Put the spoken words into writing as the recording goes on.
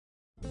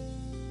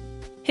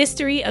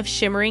History of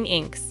shimmering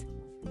inks.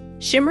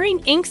 Shimmering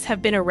inks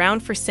have been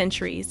around for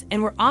centuries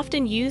and were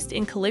often used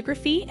in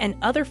calligraphy and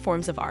other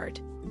forms of art.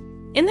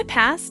 In the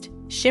past,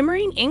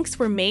 shimmering inks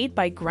were made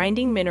by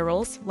grinding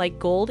minerals like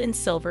gold and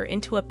silver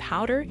into a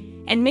powder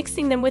and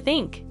mixing them with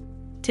ink.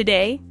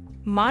 Today,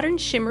 modern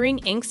shimmering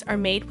inks are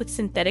made with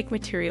synthetic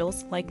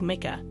materials like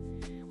mica,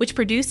 which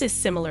produce a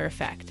similar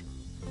effect.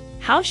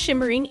 How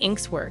shimmering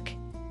inks work.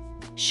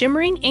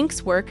 Shimmering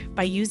inks work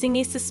by using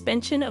a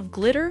suspension of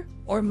glitter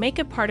or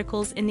mica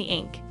particles in the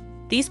ink.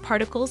 These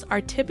particles are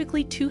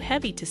typically too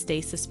heavy to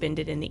stay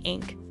suspended in the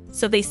ink,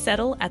 so they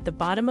settle at the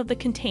bottom of the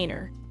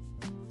container.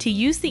 To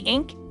use the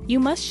ink, you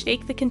must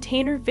shake the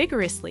container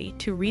vigorously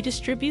to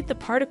redistribute the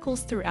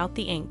particles throughout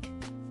the ink.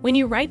 When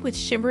you write with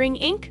shimmering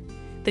ink,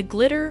 the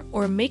glitter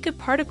or mica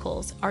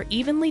particles are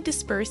evenly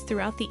dispersed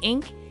throughout the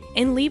ink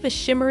and leave a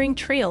shimmering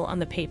trail on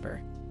the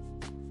paper.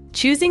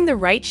 Choosing the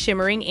right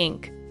shimmering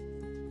ink.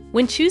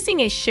 When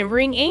choosing a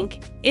shimmering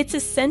ink, it's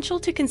essential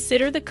to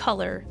consider the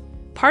color,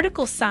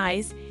 particle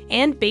size,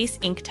 and base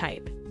ink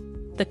type.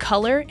 The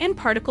color and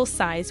particle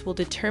size will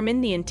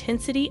determine the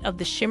intensity of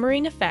the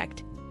shimmering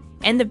effect,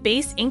 and the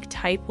base ink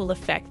type will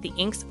affect the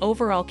ink's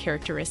overall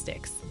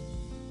characteristics.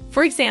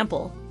 For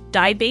example,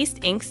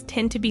 dye-based inks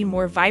tend to be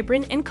more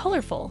vibrant and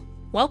colorful,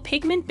 while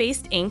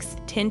pigment-based inks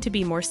tend to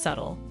be more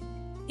subtle.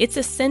 It's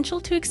essential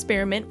to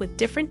experiment with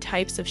different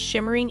types of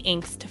shimmering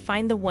inks to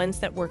find the ones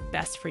that work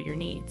best for your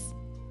needs.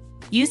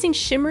 Using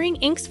shimmering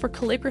inks for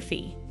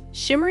calligraphy.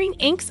 Shimmering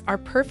inks are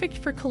perfect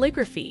for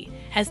calligraphy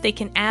as they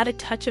can add a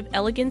touch of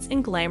elegance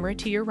and glamour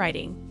to your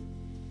writing.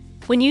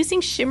 When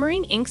using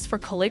shimmering inks for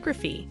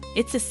calligraphy,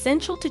 it's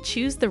essential to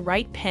choose the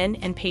right pen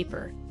and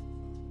paper.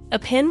 A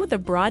pen with a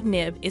broad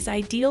nib is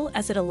ideal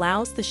as it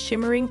allows the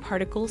shimmering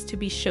particles to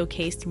be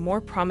showcased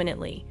more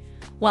prominently,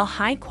 while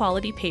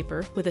high-quality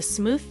paper with a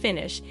smooth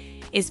finish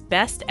is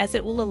best as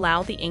it will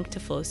allow the ink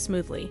to flow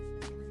smoothly.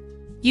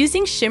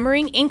 Using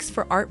shimmering inks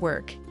for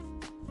artwork.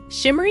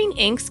 Shimmering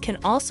inks can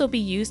also be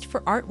used for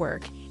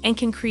artwork and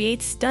can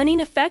create stunning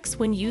effects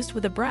when used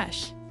with a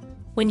brush.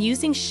 When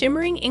using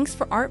shimmering inks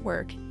for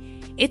artwork,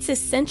 it's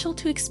essential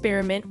to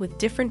experiment with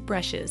different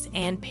brushes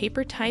and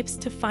paper types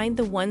to find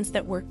the ones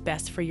that work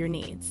best for your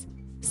needs.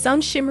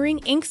 Some shimmering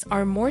inks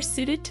are more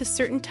suited to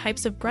certain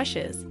types of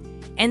brushes,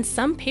 and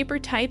some paper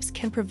types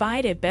can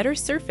provide a better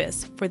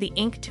surface for the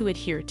ink to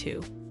adhere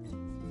to.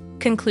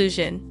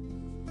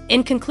 Conclusion.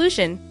 In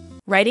conclusion,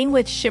 writing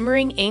with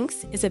shimmering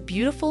inks is a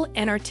beautiful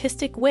and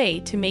artistic way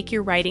to make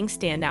your writing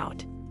stand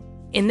out.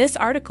 In this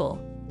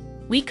article,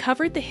 we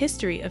covered the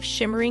history of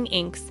shimmering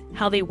inks,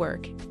 how they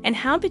work, and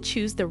how to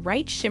choose the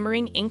right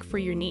shimmering ink for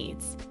your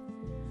needs.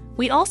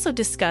 We also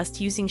discussed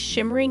using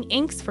shimmering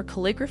inks for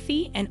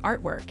calligraphy and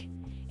artwork,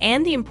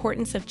 and the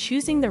importance of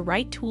choosing the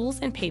right tools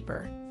and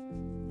paper.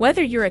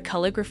 Whether you're a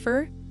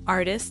calligrapher,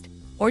 artist,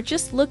 or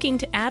just looking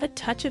to add a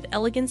touch of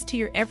elegance to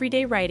your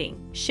everyday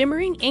writing,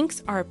 shimmering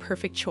inks are a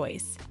perfect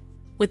choice.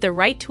 With the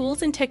right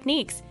tools and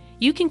techniques,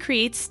 you can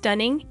create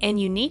stunning and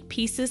unique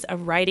pieces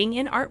of writing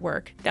and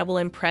artwork that will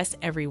impress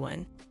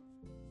everyone.